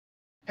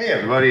Hey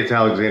everybody, it's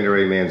Alexander A.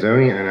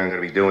 Manzoni, and I'm going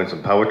to be doing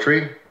some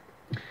poetry.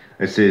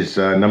 This is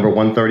number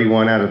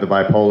 131 out of the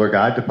Bipolar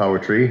Guide to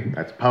Poetry.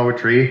 That's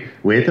poetry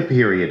with a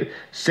period.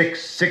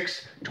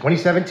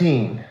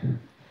 6/6/2017.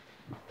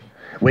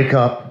 Wake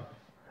up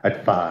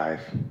at 5.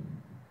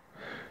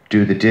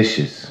 Do the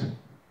dishes.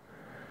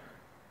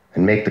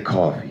 And make the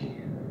coffee.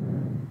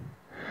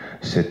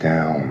 Sit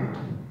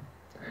down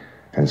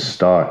and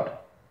start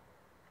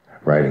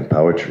writing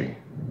poetry.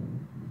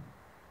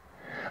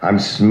 I'm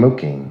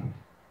smoking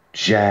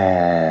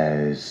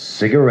jazz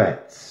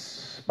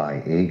cigarettes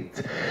by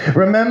 8.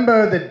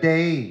 Remember the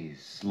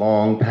days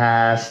long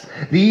past.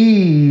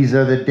 These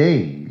are the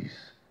days,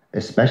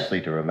 especially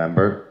to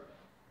remember.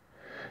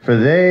 For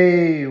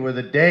they were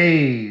the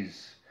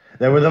days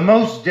that were the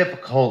most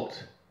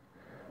difficult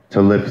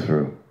to live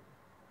through.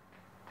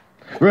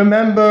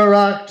 Remember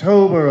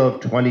October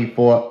of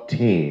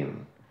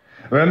 2014.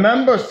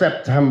 Remember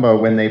September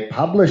when they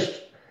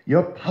published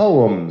your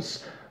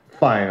poems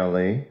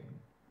finally.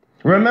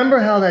 Remember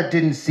how that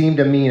didn't seem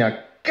to mean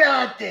a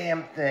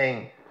goddamn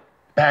thing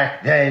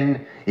back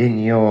then in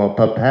your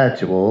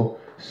perpetual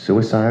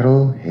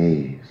suicidal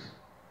haze.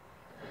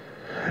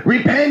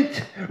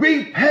 Repent,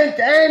 repent,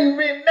 and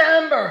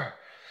remember.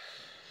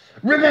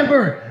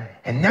 Remember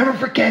and never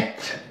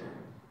forget.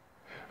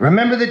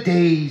 Remember the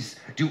days.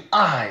 Do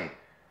I?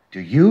 Do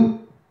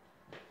you?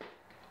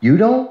 You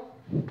don't?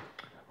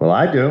 Well,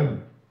 I do.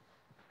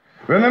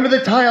 Remember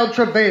the tiled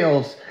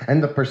travails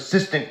and the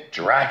persistent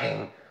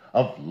dragging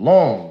of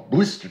long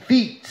blistered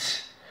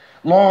feet,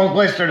 long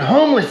blistered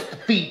homeless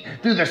feet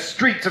through the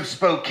streets of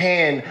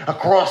Spokane,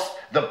 across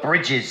the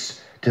bridges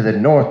to the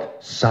north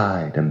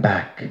side and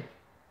back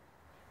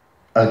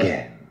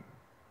again.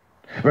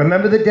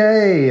 Remember the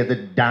day at the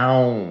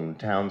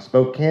downtown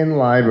Spokane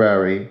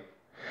library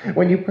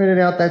when you printed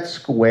out that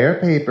square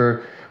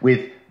paper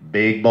with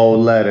big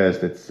bold letters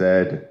that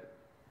said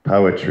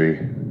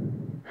poetry.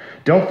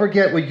 Don't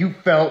forget what you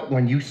felt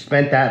when you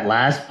spent that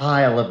last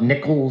pile of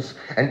nickels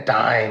and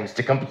dimes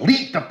to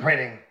complete the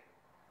printing.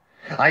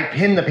 I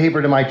pinned the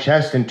paper to my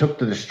chest and took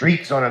to the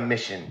streets on a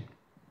mission.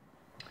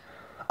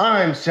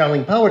 I'm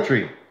selling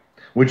poetry.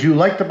 Would you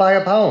like to buy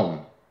a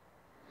poem?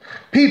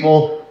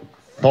 People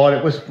thought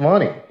it was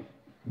funny.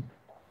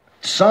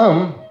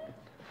 Some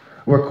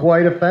were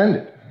quite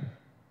offended.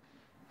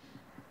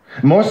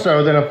 More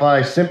so than if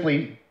I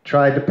simply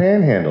tried to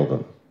panhandle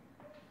them.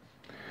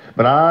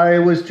 But I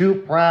was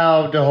too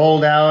proud to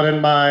hold out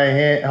my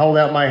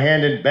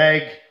hand and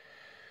beg,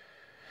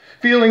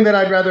 feeling that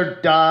I'd rather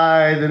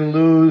die than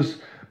lose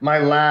my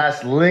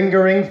last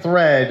lingering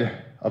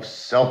thread of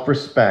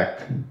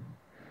self-respect.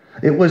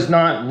 It was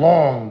not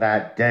long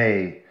that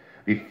day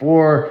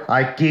before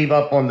I gave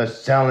up on the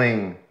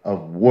selling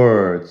of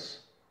words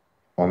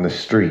on the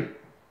street.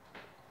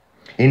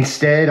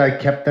 Instead, I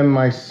kept them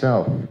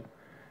myself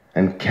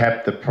and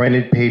kept the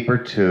printed paper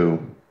too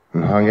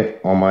and hung it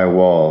on my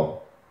wall.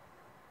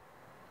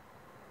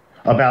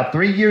 About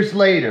 3 years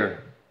later,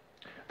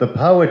 the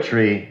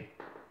poetry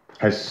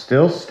has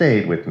still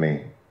stayed with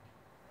me.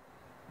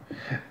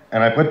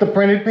 And I put the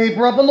printed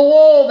paper up on the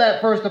wall of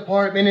that first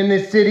apartment in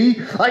this city.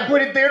 I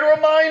put it there to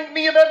remind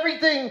me of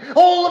everything,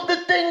 all of the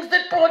things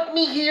that brought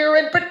me here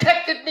and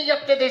protected me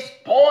up to this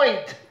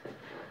point.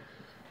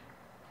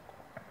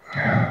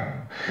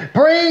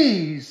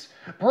 Praise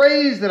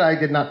that I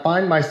did not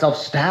find myself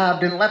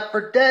stabbed and left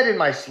for dead in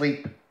my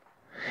sleep.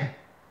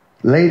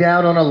 Laid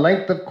out on a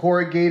length of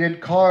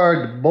corrugated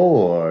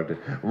cardboard,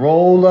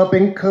 rolled up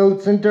in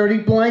coats and dirty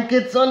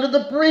blankets under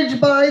the bridge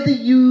by the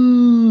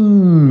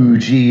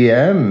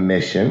UGM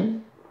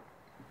mission.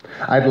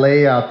 I'd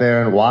lay out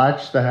there and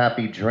watch the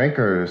happy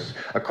drinkers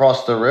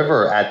across the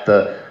river at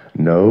the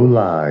No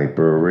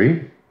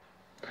Library.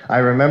 I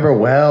remember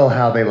well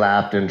how they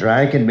laughed and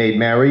drank and made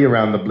merry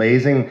around the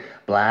blazing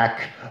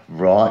black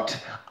wrought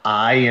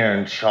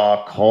iron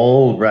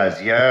charcoal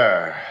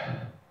brazier.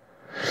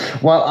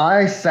 While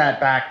I sat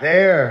back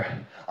there,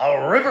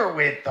 a river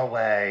width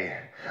away,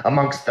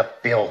 amongst the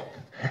filth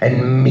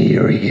and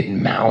myriad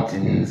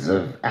mountains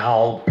of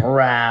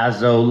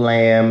Alprazo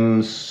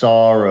lamb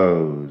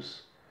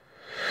sorrows,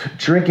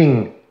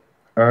 drinking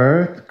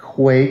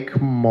earthquake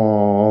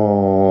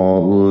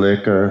malt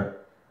liquor,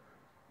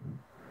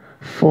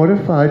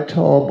 fortified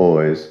tall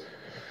boys,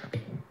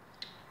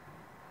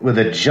 with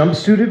a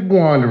jumpsuited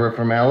wanderer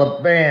from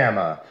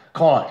Alabama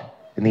caught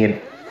in the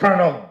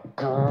infernal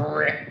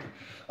grip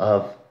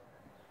of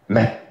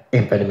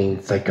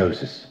methamphetamine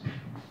psychosis.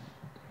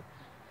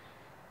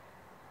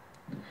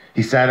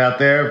 He sat out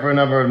there for a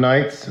number of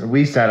nights,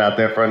 we sat out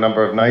there for a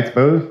number of nights,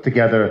 both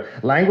together,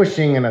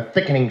 languishing in a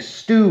thickening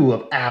stew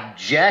of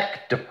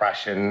abject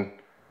depression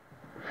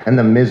and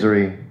the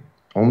misery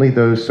only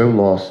those so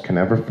lost can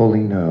ever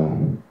fully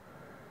know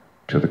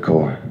to the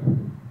core.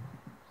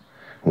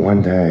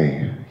 One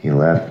day, he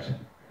left,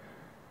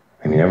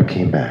 and he never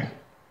came back.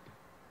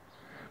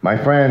 My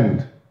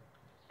friend,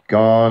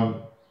 gone.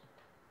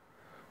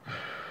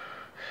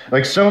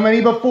 Like so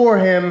many before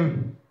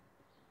him,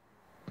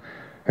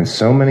 and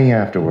so many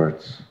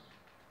afterwards.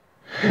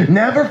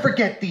 Never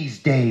forget these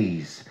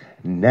days.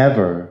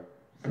 Never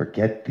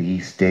forget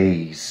these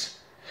days.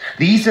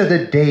 These are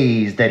the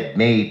days that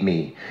made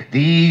me.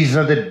 These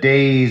are the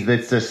days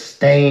that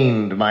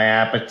sustained my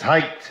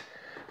appetite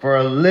for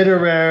a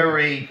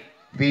literary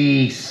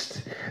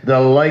feast, the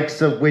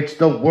likes of which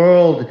the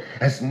world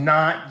has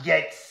not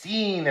yet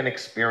seen and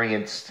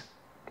experienced.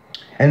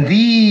 And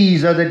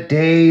these are the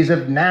days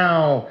of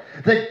now,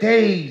 the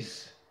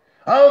days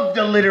of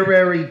the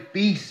literary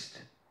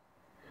feast,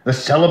 the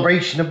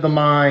celebration of the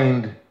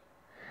mind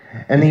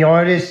and the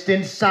artist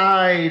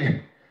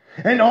inside,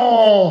 and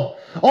all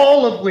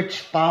of which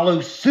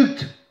follow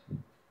suit.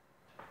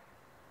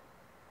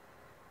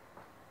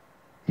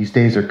 These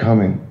days are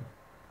coming.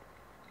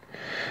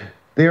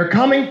 They are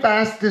coming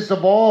fastest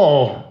of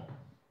all.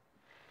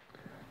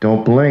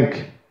 Don't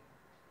blink,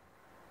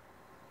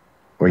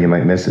 or you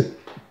might miss it.